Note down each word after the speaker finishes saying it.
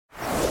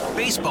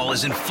Baseball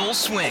is in full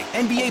swing.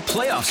 NBA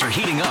playoffs are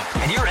heating up,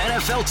 and your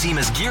NFL team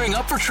is gearing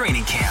up for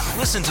training camp.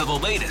 Listen to the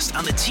latest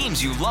on the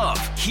teams you love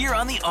here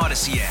on the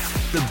Odyssey app.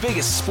 The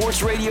biggest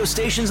sports radio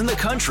stations in the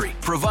country,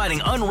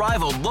 providing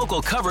unrivaled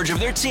local coverage of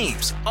their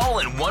teams, all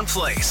in one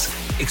place.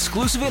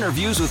 Exclusive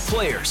interviews with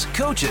players,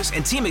 coaches,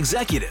 and team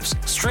executives,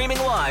 streaming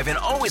live and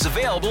always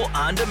available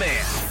on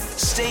demand.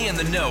 Stay in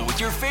the know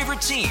with your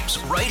favorite teams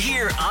right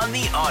here on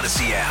the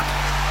Odyssey app.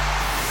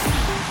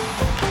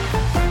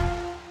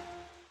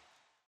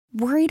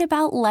 Worried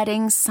about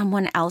letting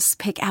someone else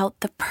pick out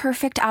the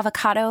perfect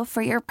avocado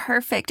for your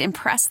perfect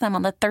impress them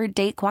on the third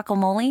date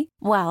guacamole?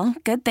 Well,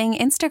 good thing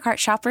Instacart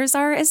shoppers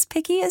are as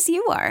picky as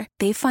you are.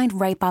 They find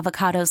ripe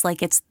avocados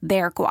like it's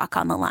their guac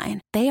on the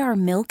line. They are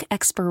milk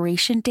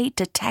expiration date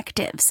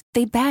detectives.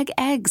 They bag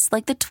eggs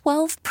like the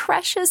 12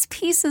 precious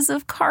pieces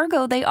of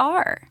cargo they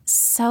are.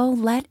 So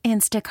let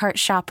Instacart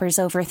shoppers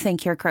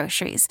overthink your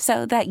groceries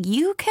so that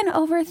you can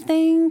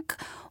overthink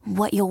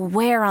what you'll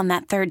wear on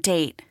that third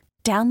date.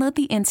 Download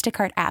the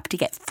Instacart app to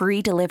get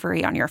free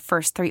delivery on your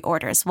first 3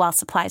 orders while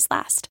supplies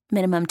last.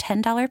 Minimum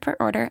 $10 per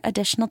order.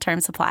 Additional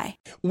terms apply.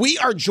 We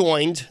are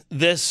joined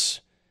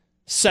this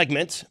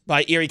segment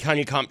by Erie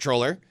County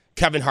Comptroller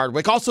Kevin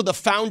Hardwick, also the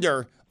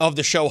founder of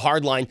the show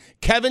Hardline.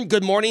 Kevin,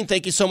 good morning.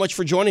 Thank you so much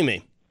for joining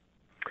me.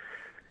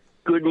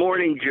 Good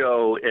morning,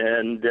 Joe,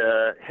 and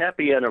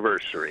happy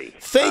anniversary.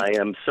 I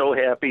am so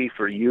happy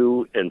for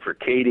you and for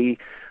Katie.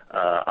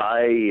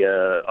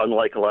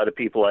 Unlike a lot of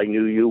people, I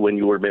knew you when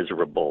you were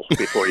miserable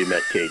before you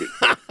met Katie.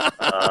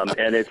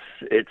 And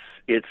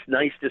it's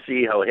nice to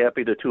see how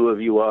happy the two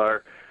of you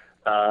are.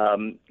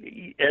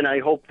 And I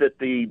hope that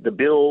the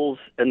Bills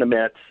and the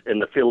Mets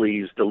and the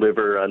Phillies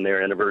deliver on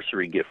their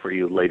anniversary gift for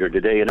you later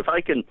today. And if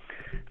I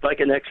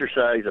can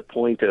exercise a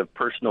point of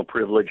personal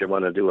privilege, I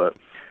want to do a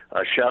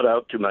shout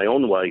out to my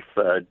own wife,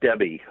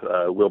 Debbie.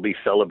 We'll be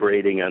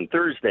celebrating on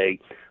Thursday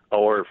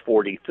our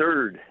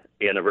 43rd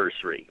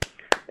anniversary.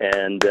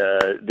 And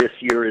this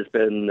year has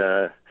been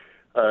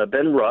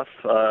rough.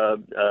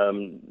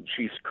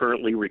 She's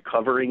currently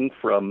recovering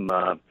from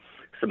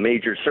some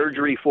major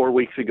surgery 4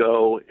 weeks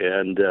ago,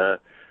 and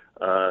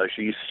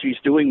she's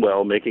doing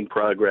well, making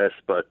progress.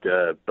 But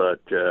I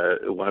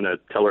want to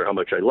tell her how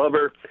much I love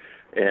her,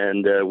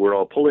 and we're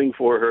all pulling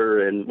for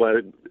her. And want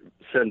to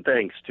send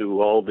thanks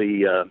to all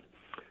the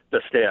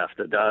staff,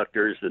 the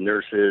doctors, the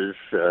nurses,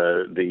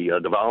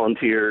 the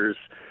volunteers.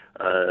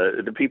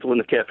 The people in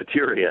the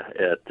cafeteria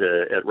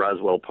at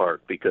Roswell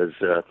Park, because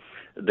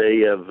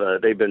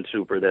they've been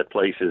super. That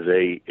place is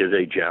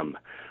a gem.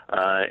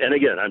 And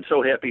again, I'm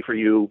so happy for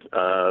you.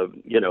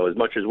 As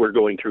much as we're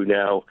going through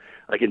now,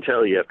 I can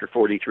tell you after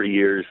 43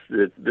 years,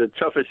 the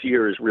toughest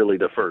year is really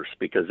the first,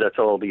 because that's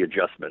all the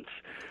adjustments.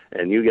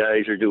 And you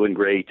guys are doing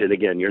great. And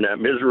again, you're not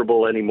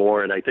miserable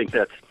anymore. And I think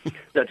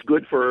that's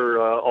good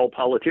for all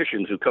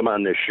politicians who come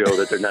on this show,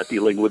 that they're not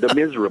dealing with a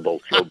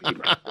miserable Joe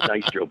Beamer.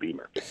 Nice Joe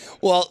Beamer.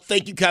 Well,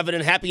 thank you, Kevin,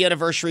 and happy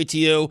anniversary to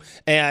you.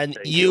 And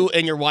you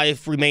and your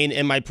wife remain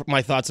in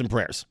my thoughts and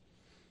prayers.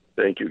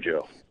 Thank you,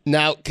 Joe.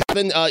 Now,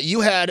 Kevin,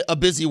 you had a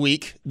busy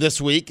week this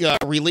week,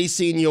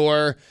 releasing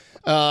your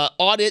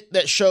audit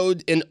that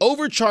showed an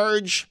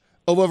overcharge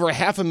of over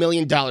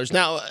 $500,000.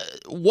 Now,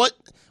 what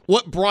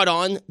brought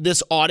on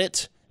this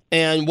audit,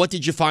 and what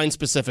did you find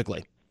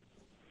specifically?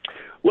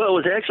 Well, it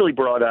was actually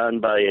brought on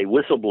by a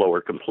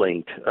whistleblower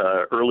complaint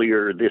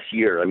earlier this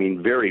year. I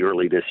mean, very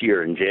early this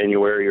year, in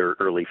January or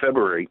early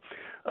February,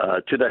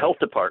 to the health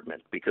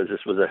department, because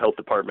this was a health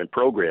department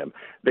program.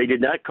 They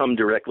did not come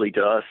directly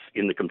to us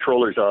in the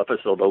controller's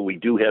office, although we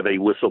do have a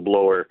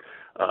whistleblower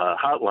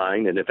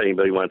hotline, and if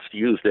anybody wants to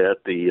use that,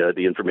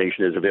 the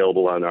information is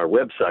available on our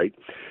website.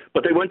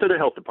 But they went to the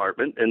health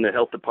department, and the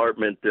health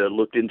department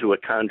looked into a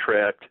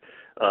contract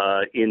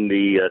in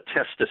the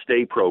Test to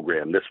Stay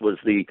program. This was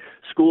the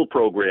school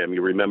program.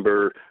 You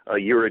remember a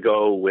year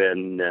ago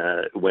when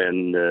there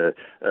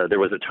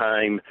was a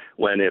time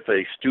when if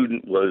a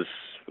student was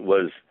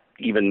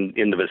even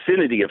in the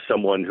vicinity of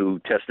someone who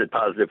tested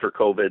positive for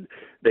COVID,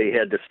 they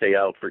had to stay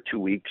out for 2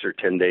 weeks or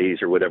 10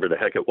 days or whatever the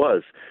heck it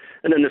was.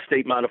 And then the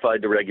state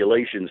modified the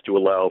regulations to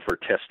allow for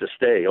Test to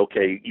Stay.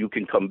 Okay, you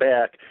can come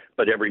back,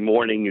 but every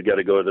morning you got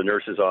to go to the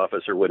nurse's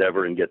office or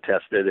whatever and get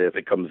tested. If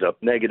it comes up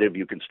negative,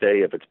 you can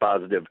stay. If it's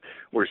positive,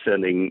 we're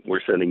sending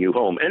you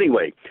home.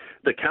 Anyway,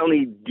 the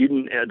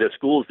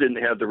schools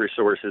didn't have the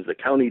resources. The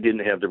county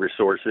didn't have the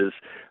resources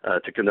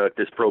to conduct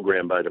this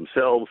program by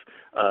themselves.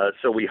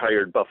 So we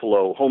hired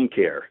Buffalo Home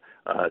Care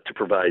to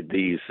provide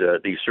these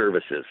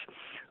services.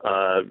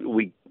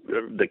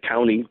 The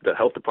county, the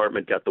health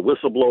department, got the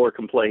whistleblower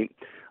complaint,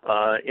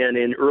 and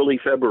in early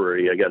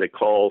February, I got a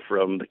call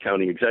from the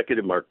county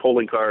executive, Mark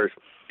Polinkars.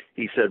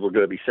 He said, we're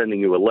going to be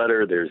sending you a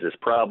letter. There's this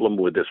problem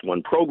with this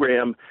one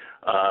program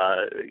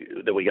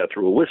that we got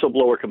through a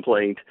whistleblower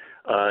complaint,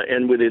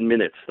 and within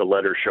minutes, the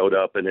letter showed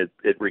up, and it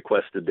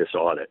requested this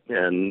audit.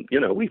 And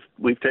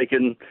we've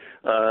taken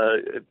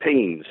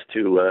pains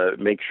to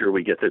make sure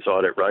we get this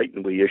audit right,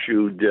 and we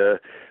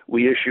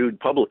issued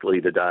publicly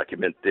the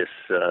document this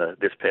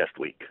past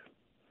week.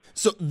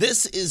 So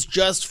this is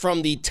just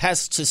from the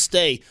test to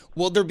stay.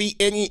 Will there be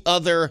any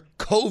other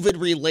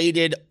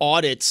COVID-related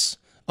audits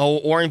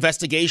or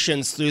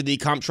investigations through the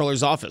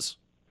comptroller's office?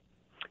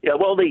 Yeah,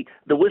 well, the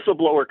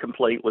whistleblower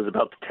complaint was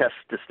about the test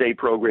to stay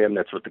program.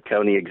 That's what the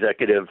county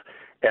executive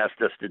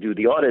asked us to do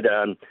the audit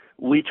on.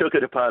 We took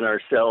it upon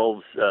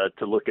ourselves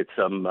to look at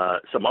some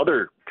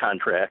other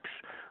contracts,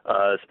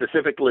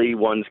 specifically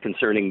ones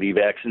concerning the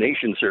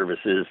vaccination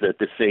services that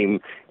the same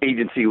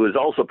agency was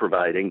also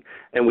providing,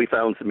 and we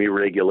found some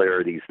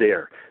irregularities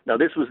there. Now,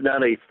 this was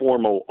not a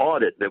formal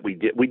audit that we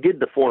did. We did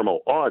the formal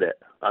audit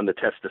on the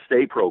test to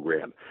stay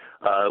program,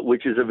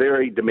 which is a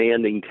very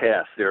demanding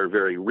task. There are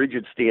very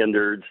rigid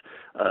standards.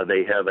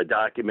 They have a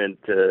document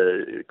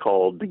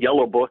called the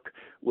Yellow Book,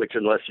 which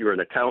unless you're an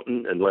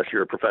accountant, unless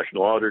you're a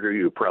professional auditor,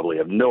 you probably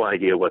have no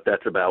idea what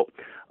that's about.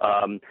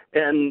 And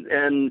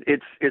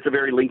it's a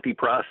very lengthy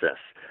process.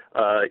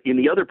 In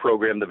the other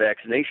program, the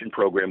vaccination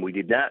program, we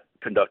did not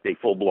conduct a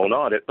full-blown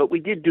audit, but we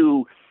did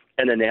do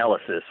an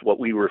analysis, what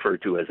we refer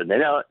to as an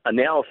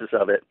analysis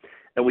of it,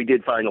 and we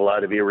did find a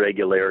lot of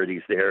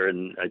irregularities there,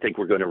 and I think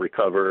we're going to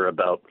recover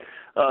about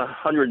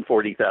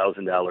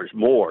 $140,000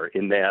 more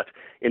in that,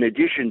 in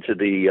addition to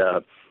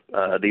the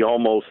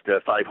almost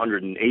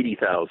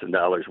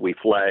 $580,000 we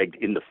flagged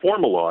in the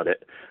formal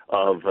audit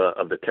of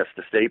the test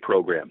to stay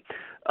program.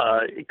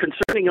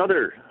 Concerning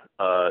other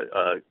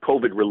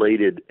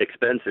COVID-related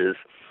expenses,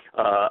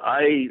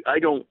 I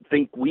don't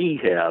think we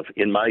have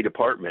in my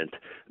department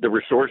the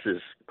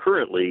resources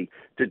currently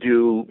to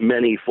do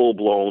many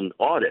full-blown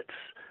audits.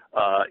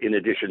 In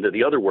addition to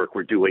the other work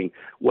we're doing,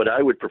 what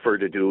I would prefer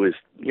to do is,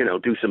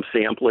 do some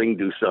sampling,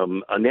 do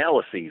some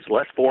analyses,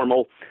 less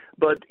formal,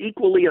 but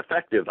equally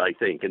effective, I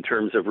think, in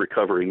terms of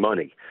recovering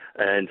money.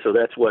 And so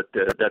that's what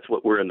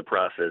we're in the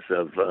process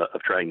of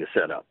trying to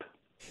set up.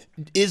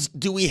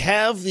 Do we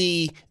have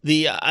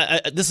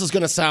this is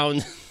going to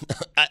sound,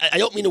 I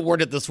don't mean to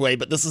word it this way,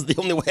 but this is the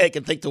only way I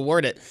can think to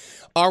word it.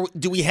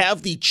 Do we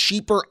have the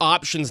cheaper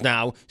options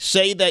now?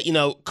 Say that,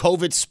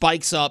 COVID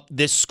spikes up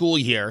this school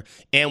year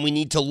and we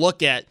need to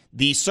look at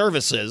these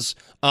services.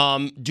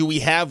 Do we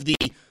have the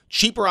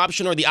cheaper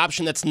option or the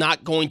option that's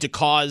not going to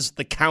cause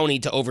the county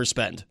to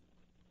overspend?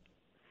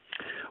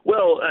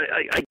 Well,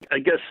 I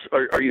guess,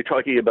 are you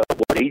talking about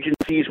what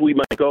agencies we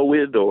might go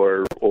with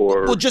or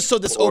well, just so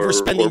this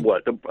overspending. Or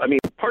what?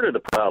 Part of the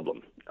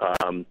problem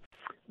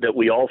that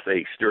we all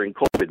faced during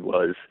COVID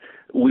was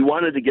we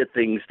wanted to get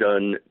things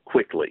done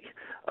quickly.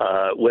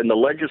 When the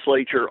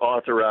legislature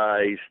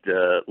authorized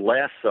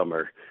last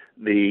summer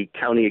the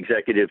county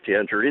executive to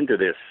enter into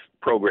this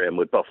program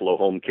with Buffalo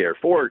Home Care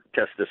for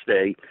Test to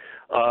Stay,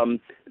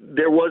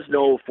 there was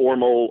no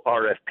formal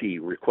RFP,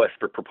 request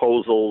for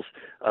proposals.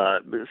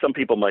 Some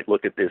people might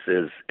look at this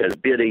as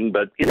bidding,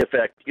 but in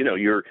effect,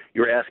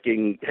 you're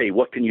asking, hey,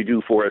 what can you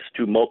do for us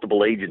to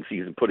multiple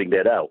agencies and putting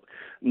that out?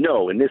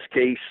 No, in this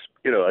case,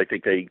 I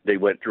think they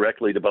went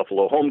directly to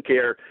Buffalo Home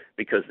Care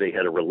because they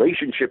had a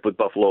relationship with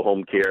Buffalo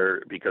Home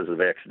Care because of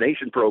the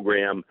vaccination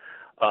program,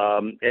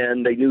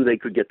 and they knew they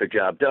could get the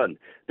job done.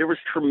 There was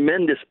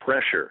tremendous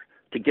pressure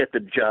to get the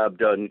job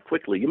done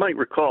quickly. You might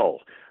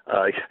recall,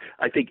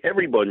 I think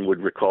everyone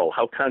would recall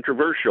how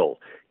controversial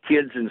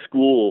kids in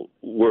school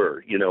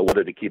were,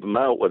 whether to keep them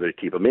out, whether to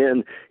keep them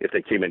in, if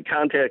they came in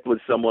contact with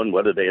someone,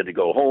 whether they had to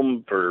go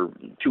home for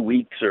 2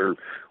 weeks or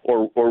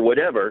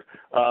whatever.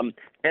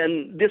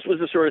 And this was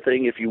the sort of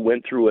thing, if you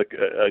went through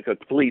a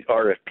complete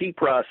RFP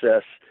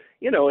process,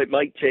 it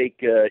might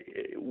take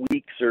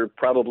weeks or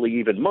probably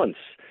even months.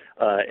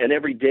 And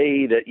every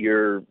day that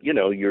you're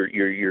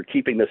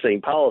keeping the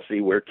same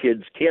policy where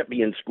kids can't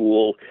be in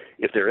school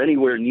if they're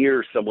anywhere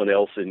near someone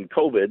else in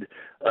COVID,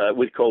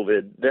 with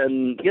COVID,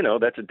 then,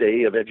 that's a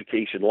day of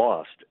education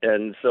lost.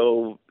 And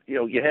so,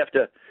 you have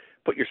to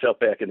put yourself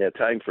back in that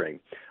time frame.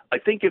 I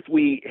think if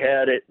we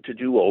had it to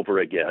do over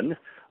again,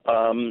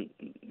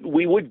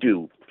 we would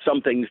do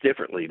some things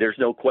differently. There's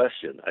no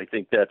question. I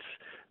think that's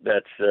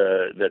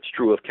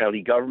true of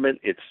county government.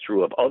 It's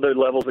true of other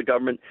levels of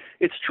government.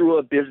 It's true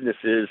of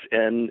businesses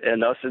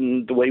and us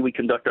and the way we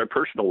conduct our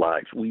personal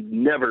lives. We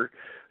never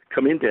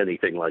come into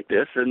anything like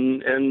this,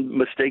 and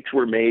mistakes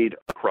were made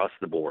across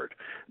the board.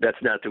 That's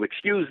not to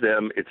excuse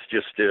them. It's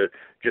just to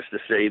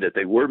say that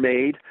they were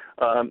made,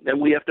 and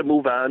we have to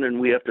move on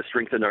and we have to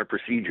strengthen our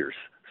procedures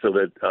so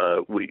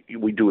that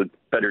we do a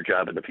better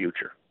job in the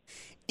future.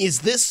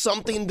 Is this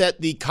something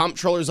that the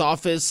comptroller's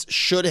office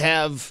should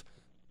have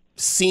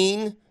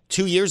seen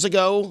 2 years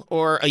ago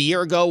or a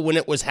year ago when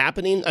it was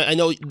happening? I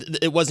know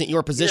it wasn't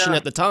your position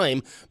at the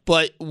time,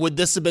 but would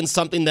this have been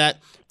something that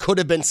could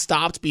have been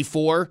stopped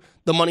before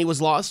the money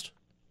was lost?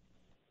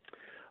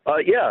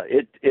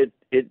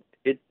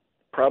 It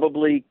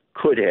probably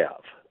could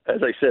have.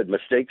 As I said,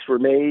 mistakes were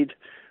made.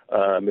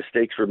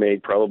 Mistakes were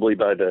made probably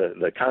by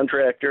the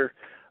contractor.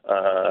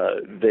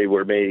 They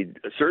were made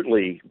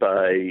certainly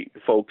by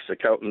folks,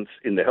 accountants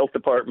in the health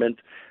department,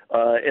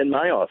 and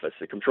my office,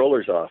 the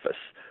comptroller's office,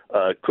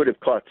 could have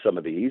caught some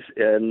of these.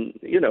 And,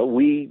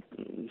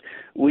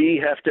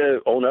 we have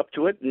to own up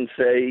to it and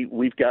say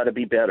we've got to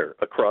be better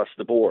across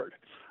the board.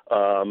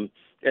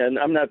 And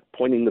I'm not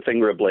pointing the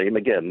finger of blame.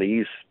 Again,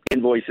 these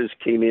invoices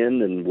came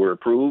in and were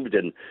approved,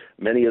 and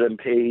many of them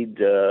paid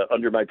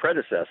under my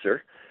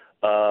predecessor.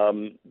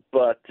 I'm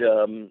not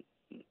going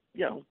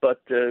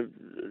to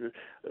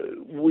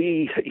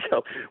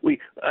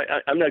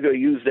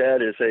use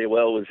that and say,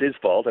 well, it was his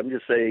fault. I'm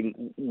just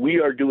saying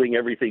we are doing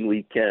everything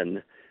we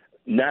can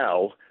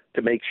now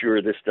to make sure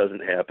this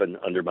doesn't happen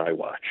under my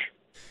watch.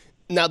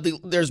 Now,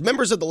 there's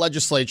members of the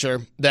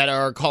legislature that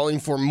are calling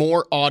for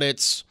more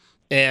audits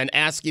and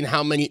asking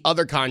how many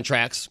other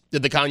contracts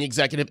did the county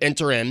executive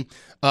enter in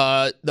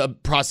the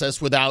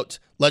process without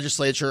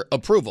legislature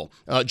approval.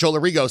 Joe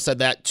Lorigo said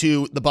that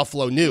to the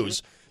Buffalo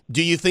News.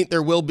 Do you think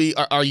there will be,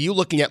 are you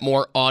looking at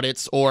more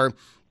audits or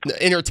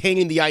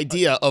entertaining the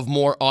idea of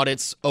more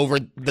audits over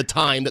the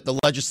time that the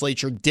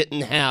legislature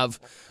didn't have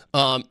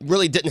a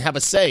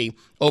say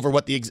over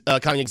what the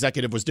county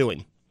executive was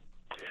doing?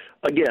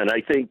 Again, I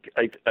think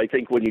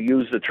when you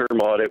use the term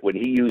audit, when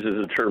he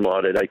uses the term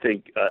audit, I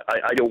think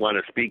I don't want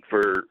to speak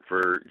for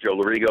Joe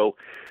Lorigo,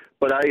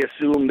 but I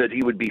assume that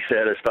he would be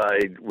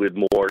satisfied with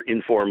more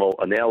informal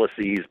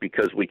analyses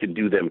because we can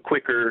do them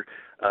quicker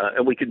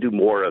and we can do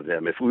more of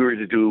them. If we were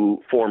to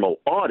do formal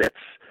audits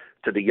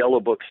to the Yellow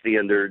Book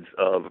standards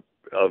of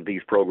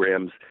these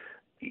programs,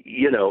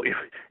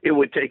 it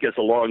would take us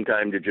a long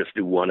time to just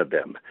do one of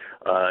them.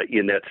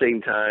 In that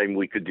same time,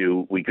 we could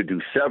do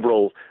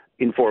several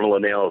informal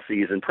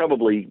analyses and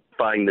probably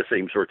find the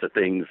same sorts of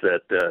things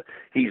that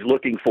he's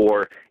looking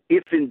for,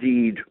 if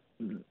indeed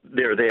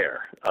they're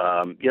there.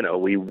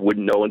 We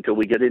wouldn't know until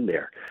we get in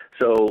there.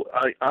 So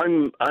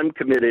I'm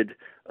committed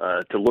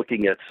to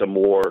looking at some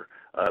more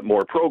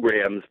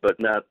programs, but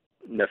not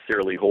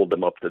necessarily hold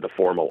them up to the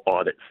formal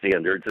audit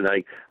standards. And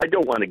I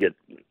don't want to get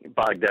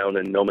bogged down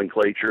in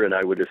nomenclature, and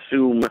I would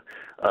assume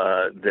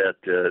that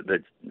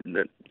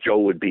Joe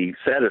would be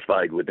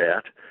satisfied with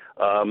that.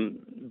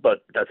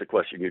 But that's a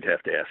question you'd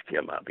have to ask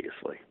him,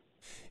 obviously.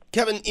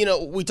 Kevin,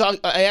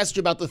 I asked you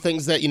about the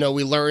things that,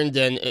 we learned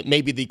and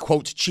maybe the,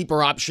 quote,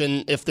 cheaper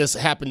option if this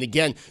happened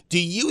again. Do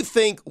you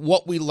think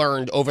what we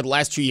learned over the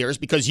last 2 years,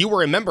 because you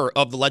were a member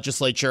of the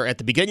legislature at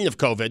the beginning of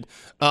COVID,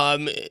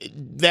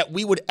 that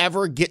we would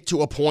ever get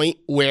to a point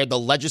where the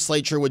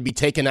legislature would be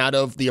taken out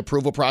of the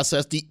approval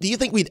process? Do you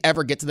think we'd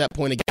ever get to that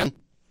point again?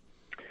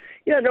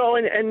 Yeah, no,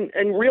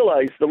 and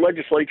realize the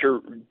legislature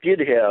did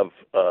have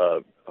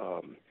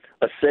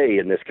a say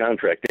in this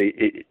contract.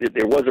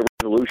 There was a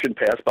resolution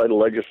passed by the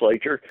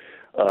legislature.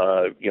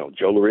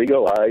 Joe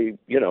Lorigo, I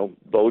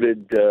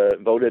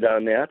voted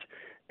on that,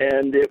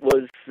 and it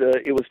was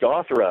to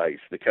authorize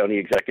the county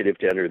executive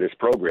to enter this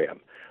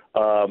program,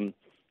 and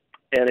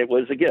it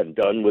was again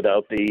done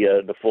without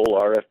the full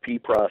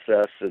RFP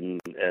process and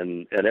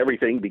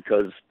everything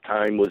because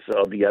time was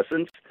of the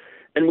essence,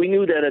 and we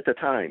knew that at the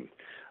time.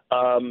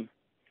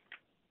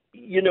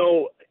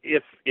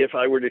 If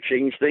I were to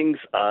change things,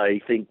 I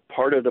think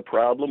part of the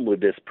problem with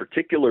this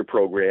particular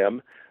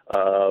program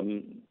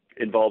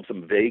involves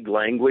some vague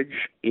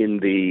language in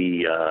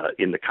the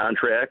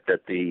contract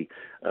that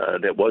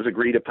was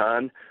agreed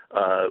upon.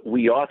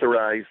 We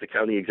authorized the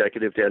county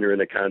executive to enter in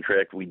the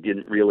contract. We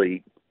didn't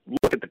really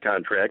look at the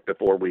contract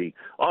before we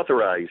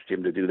authorized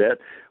him to do that.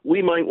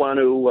 We might want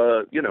to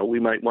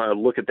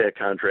look at that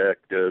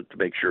contract to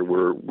make sure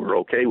we're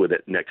okay with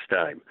it next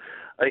time.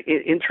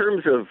 In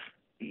terms of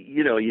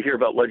you hear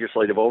about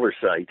legislative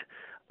oversight.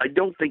 I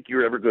don't think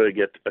you're ever going to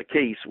get a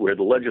case where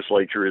the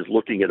legislature is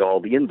looking at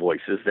all the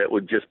invoices. That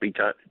would just be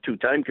too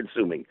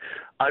time-consuming.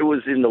 I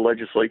was in the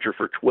legislature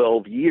for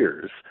 12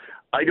 years.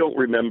 I don't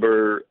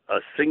remember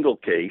a single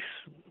case,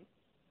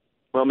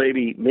 well,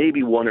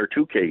 maybe one or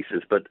two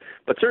cases, but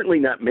certainly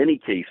not many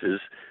cases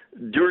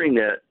during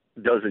that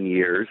dozen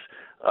years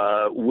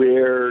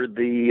where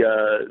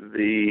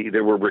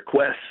there were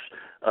requests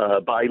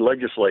by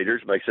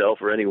legislators, myself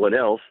or anyone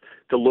else,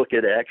 to look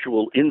at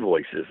actual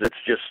invoices. It's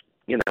just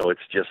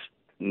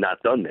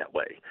not done that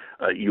way.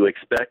 You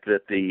expect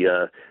that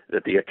the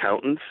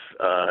accountants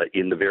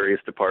in the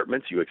various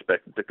departments, you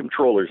expect that the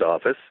controller's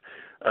office,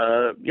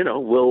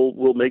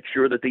 will make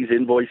sure that these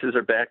invoices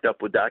are backed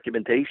up with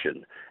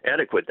documentation,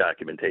 adequate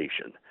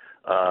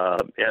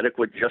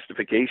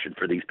justification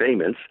for these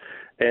payments.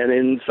 And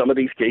in some of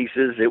these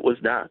cases, it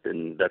was not.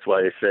 And that's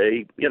why I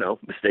say,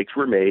 mistakes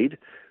were made.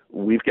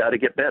 We've got to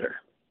get better.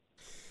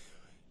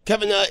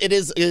 Kevin, it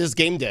is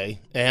game day,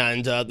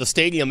 and the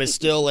stadium is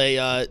still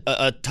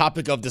a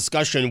topic of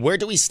discussion. Where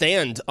do we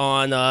stand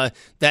on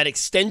that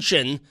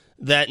extension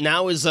that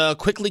now is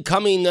quickly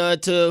coming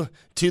to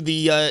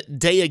the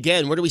day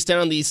again? Where do we stand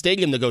on the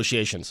stadium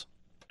negotiations?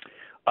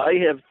 I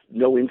have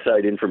no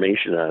inside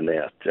information on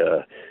that.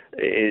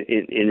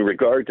 In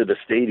regard to the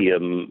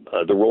stadium,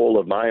 the role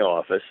of my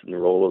office and the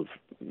role of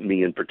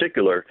me in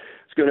particular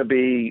is going to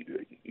be,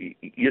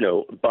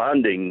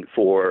 bonding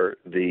for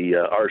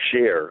our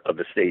share of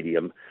the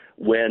stadium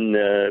when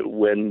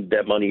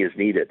that money is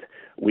needed.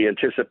 we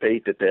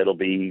anticipate that that'll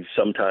be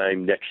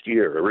sometime next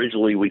year.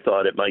 Originally, we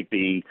thought it might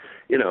be,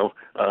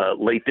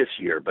 late this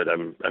year, but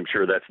I'm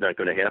sure that's not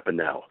going to happen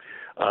now.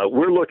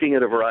 We're looking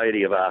at a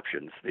variety of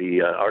options.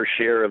 Our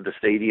share of the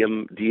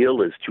stadium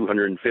deal is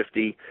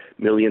 $250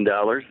 million.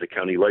 The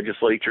county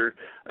legislature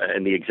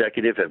and the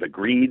executive have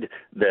agreed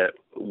that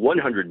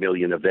 $100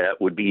 million of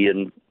that would be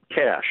in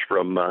cash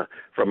from our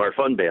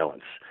fund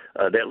balance.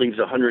 That leaves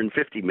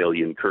 $150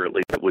 million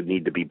currently that would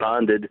need to be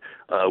bonded.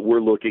 We're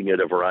looking at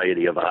a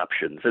variety of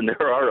options, and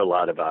there are a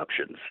lot of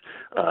options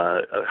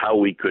how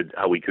we could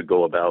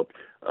go about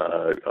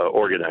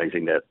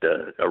arranging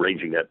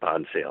that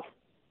bond sale.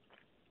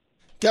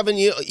 Kevin,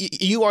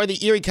 you are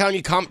the Erie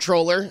County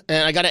Comptroller,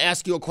 and I got to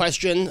ask you a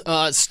question.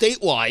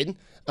 Statewide,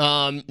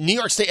 New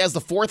York State has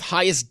the fourth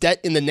highest debt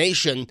in the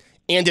nation,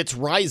 and it's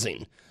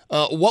rising.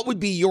 What would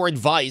be your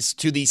advice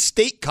to the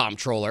state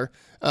comptroller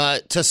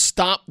to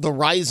stop the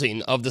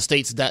rising of the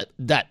state's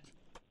debt?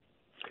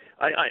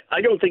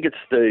 I don't think it's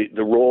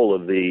the role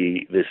of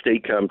the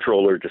state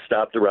comptroller to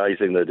stop the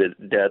rising of the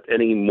debt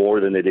any more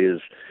than it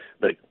is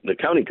the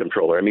county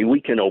comptroller. I mean,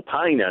 we can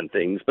opine on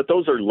things, but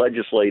those are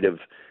legislative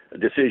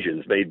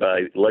decisions made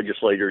by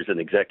legislators and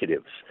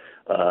executives.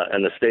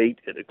 And the state,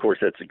 of course,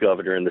 that's the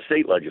governor and the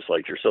state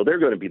legislature. So they're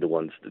going to be the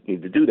ones that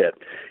need to do that.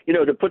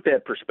 To put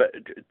that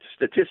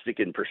statistic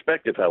in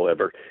perspective,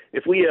 however,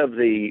 if we have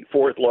the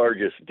fourth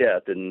largest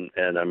debt, and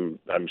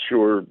I'm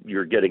sure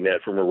you're getting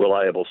that from a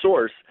reliable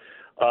source,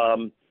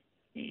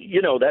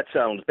 that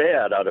sounds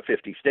bad out of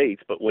 50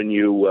 states. But when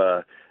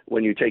you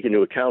take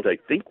into account, I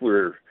think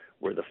we're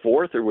the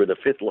fourth or we're the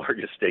fifth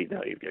largest state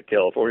now. You've got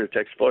California,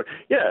 Texas, Florida.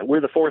 Yeah,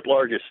 we're the fourth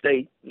largest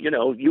state. You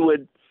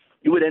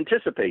would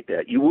anticipate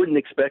that. You wouldn't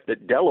expect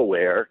that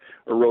Delaware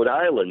or Rhode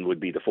Island would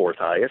be the fourth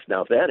highest.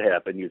 Now, if that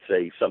happened, you'd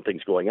say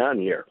something's going on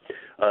here.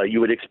 You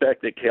would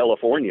expect that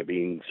California,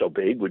 being so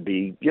big, would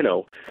be,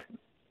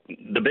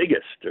 the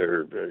biggest,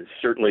 or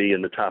certainly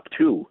in the top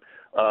two.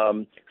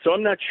 So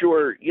I'm not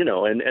sure,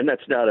 and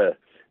that's not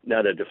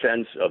a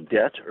defense of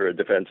debt or a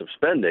defense of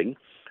spending.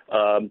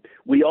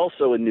 We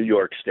also in New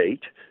York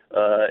State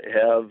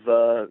have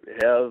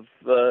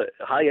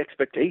high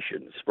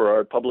expectations for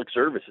our public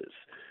services.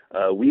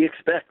 We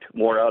expect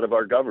more out of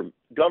our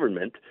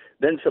government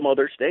than some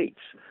other states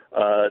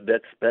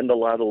that spend a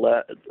lot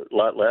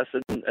less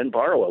and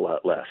borrow a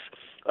lot less.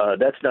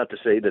 That's not to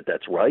say that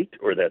that's right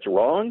or that's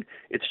wrong.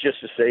 It's just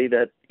to say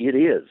that it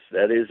is.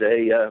 That is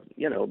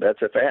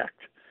that's a fact.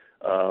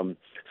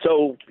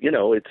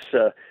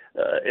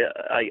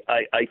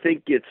 I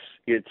think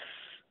it's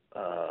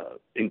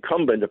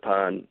incumbent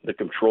upon the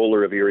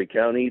comptroller of Erie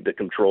County, the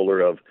comptroller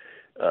of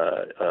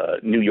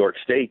New York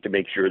State, to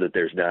make sure that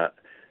there's not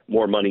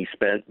more money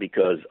spent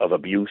because of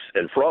abuse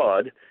and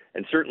fraud.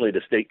 And certainly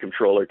the state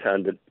comptroller,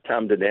 Tom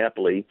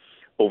DiNapoli,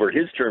 over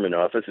his term in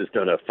office, has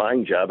done a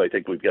fine job. I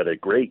think we've got a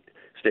great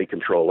state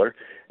comptroller.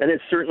 And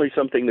it's certainly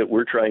something that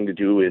we're trying to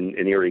do in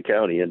Erie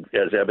County, and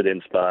as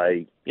evidenced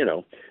by,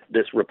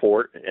 this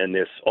report and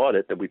this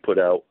audit that we put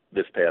out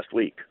this past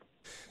week.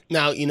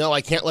 Now,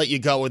 I can't let you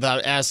go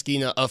without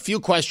asking a few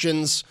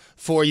questions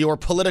for your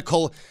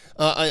political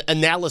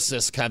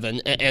analysis, Kevin,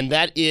 and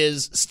that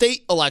is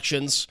state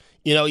elections.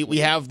 We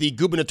have the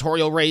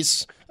gubernatorial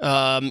race,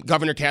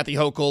 Governor Kathy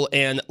Hochul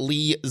and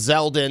Lee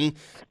Zeldin,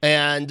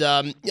 and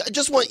I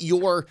just want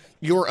your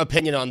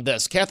opinion on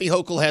this. Kathy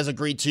Hochul has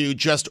agreed to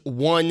just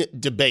one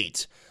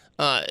debate.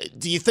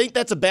 Do you think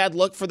that's a bad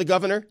look for the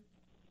governor?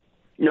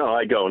 No,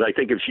 I don't. I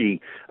think if she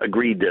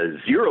agreed to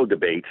 0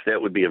 debates,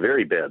 that would be a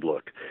very bad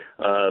look.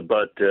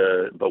 But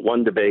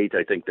one debate,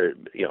 I think that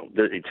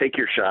take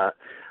your shot.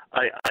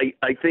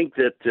 I think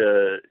that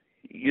the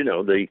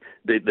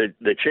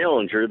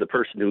challenger, the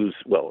person who's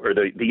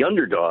the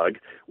underdog,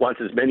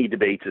 wants as many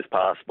debates as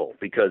possible,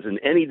 because in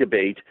any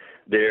debate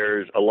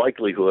there's a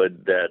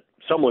likelihood that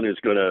someone is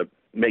going to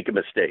make a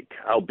mistake.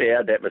 How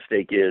bad that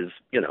mistake is,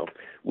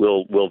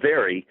 will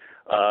vary.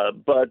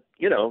 But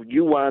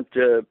you want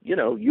to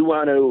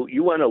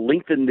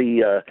lengthen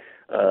the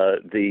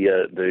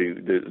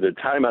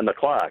time on the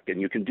clock,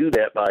 and you can do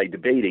that by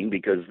debating,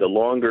 because the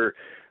longer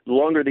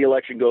the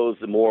election goes,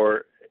 the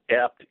more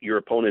apt your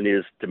opponent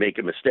is to make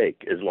a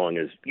mistake, as long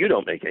as you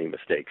don't make any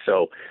mistakes.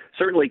 So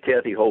certainly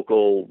Kathy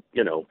Hochul,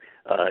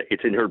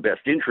 it's in her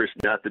best interest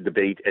not to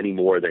debate any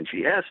more than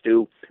she has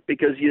to,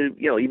 because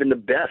even the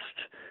best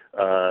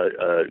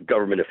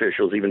government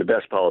officials, even the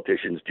best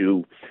politicians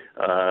do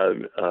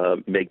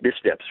make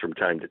missteps from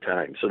time to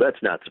time. So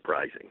that's not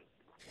surprising.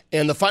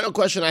 And the final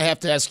question I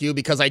have to ask you,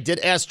 because I did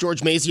ask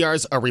George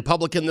Maziarz, a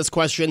Republican, this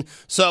question.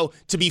 So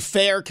to be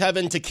fair,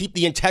 Kevin, to keep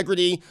the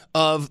integrity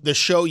of the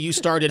show you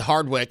started,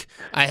 Hardwick,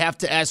 I have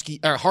to ask you,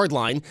 or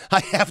Hardline, I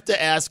have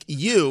to ask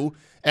you,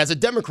 as a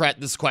Democrat,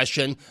 this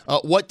question.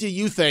 What do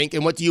you think,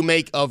 and what do you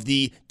make of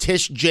the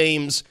Tish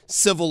James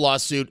civil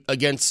lawsuit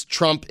against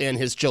Trump and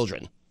his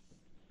children?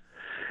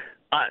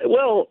 I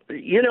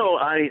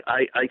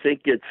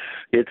think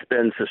it's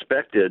been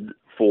suspected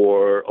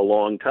for a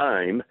long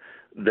time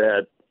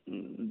that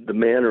the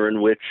manner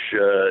in which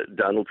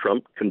Donald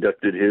Trump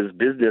conducted his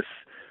business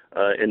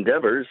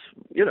endeavors,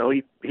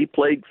 he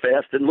played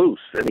fast and loose,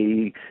 and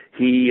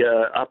he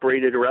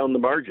operated around the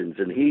margins,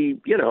 and he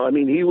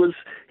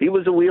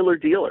was a wheeler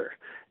dealer.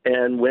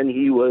 And when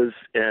he was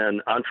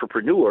an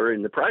entrepreneur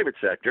in the private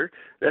sector,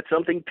 that's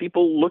something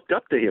people looked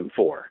up to him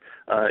for.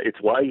 It's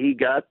why he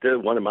got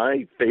one of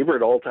my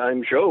favorite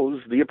all-time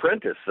shows, The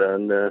Apprentice,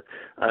 on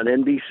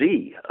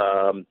NBC.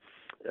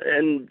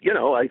 And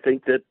I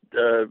think that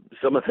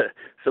some of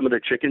the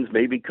chickens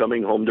may be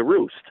coming home to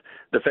roost.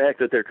 The fact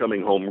that they're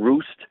coming home to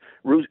roost,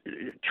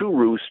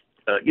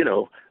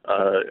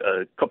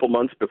 a couple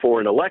months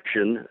before an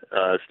election,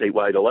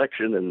 statewide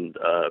election and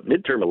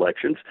midterm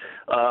elections,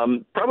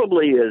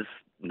 probably is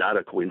not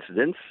a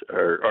coincidence,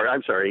 or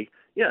I'm sorry,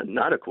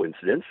 not a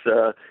coincidence.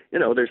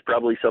 There's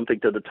probably something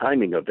to the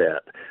timing of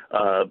that.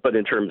 But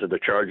in terms of the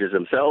charges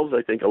themselves,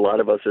 I think a lot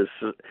of us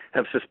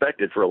have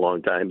suspected for a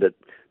long time that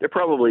there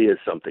probably is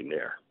something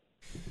there.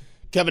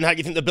 Kevin, how do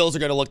you think the Bills are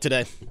going to look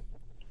today?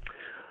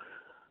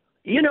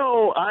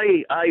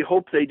 I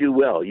hope they do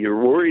well. You're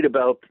worried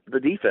about the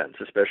defense,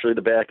 especially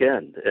the back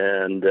end.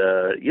 And,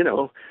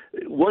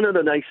 one of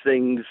the nice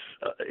things,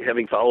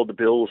 having followed the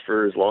Bills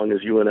for as long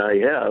as you and I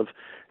have,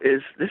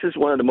 is this is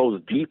one of the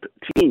most deep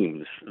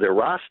teams, their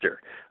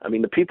roster. I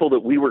mean, the people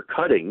that we were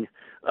cutting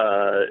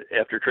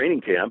after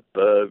training camp,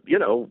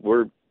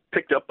 were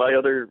picked up by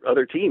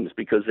other teams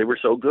because they were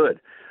so good.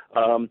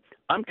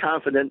 I'm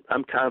confident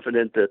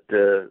that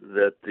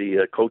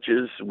the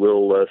coaches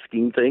will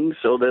scheme things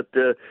so that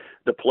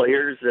the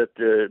players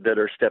that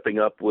are stepping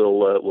up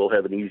will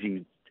have an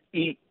easy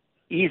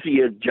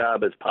a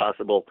job as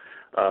possible.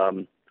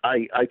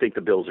 I think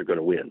the Bills are going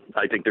to win.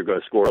 I think they're going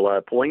to score a lot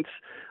of points.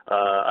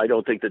 I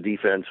don't think the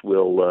defense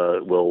will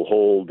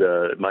hold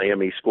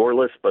Miami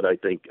scoreless, but I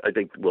think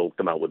we'll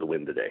come out with a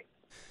win today.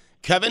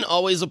 Kevin,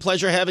 always a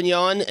pleasure having you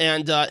on,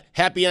 and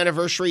happy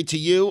anniversary to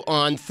you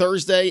on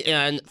Thursday,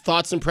 and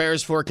thoughts and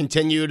prayers for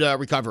continued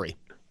recovery.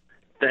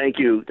 Thank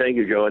you,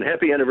 Joe, and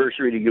happy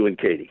anniversary to you and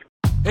Katie.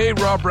 Hey,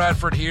 Rob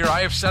Bradford here. I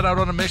have set out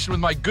on a mission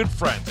with my good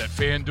friends at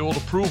FanDuel to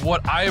prove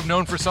what I have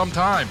known for some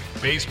time.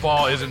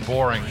 Baseball isn't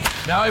boring.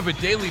 Now I have a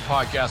daily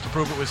podcast to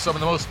prove it with some of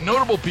the most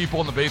notable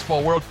people in the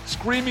baseball world,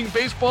 screaming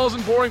baseball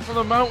isn't boring from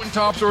the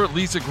mountaintops, or at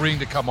least agreeing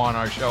to come on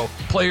our show.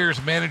 Players,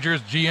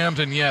 managers, GMs,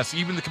 and yes,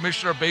 even the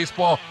commissioner of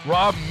baseball,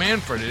 Rob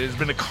Manfred. It has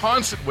been a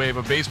constant wave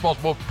of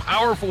baseball's most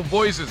powerful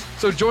voices.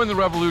 So join the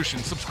revolution.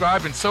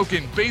 Subscribe and soak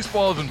in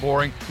Baseball Isn't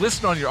Boring.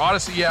 Listen on your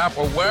Odyssey app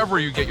or wherever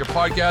you get your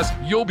podcasts.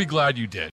 You'll be glad you did.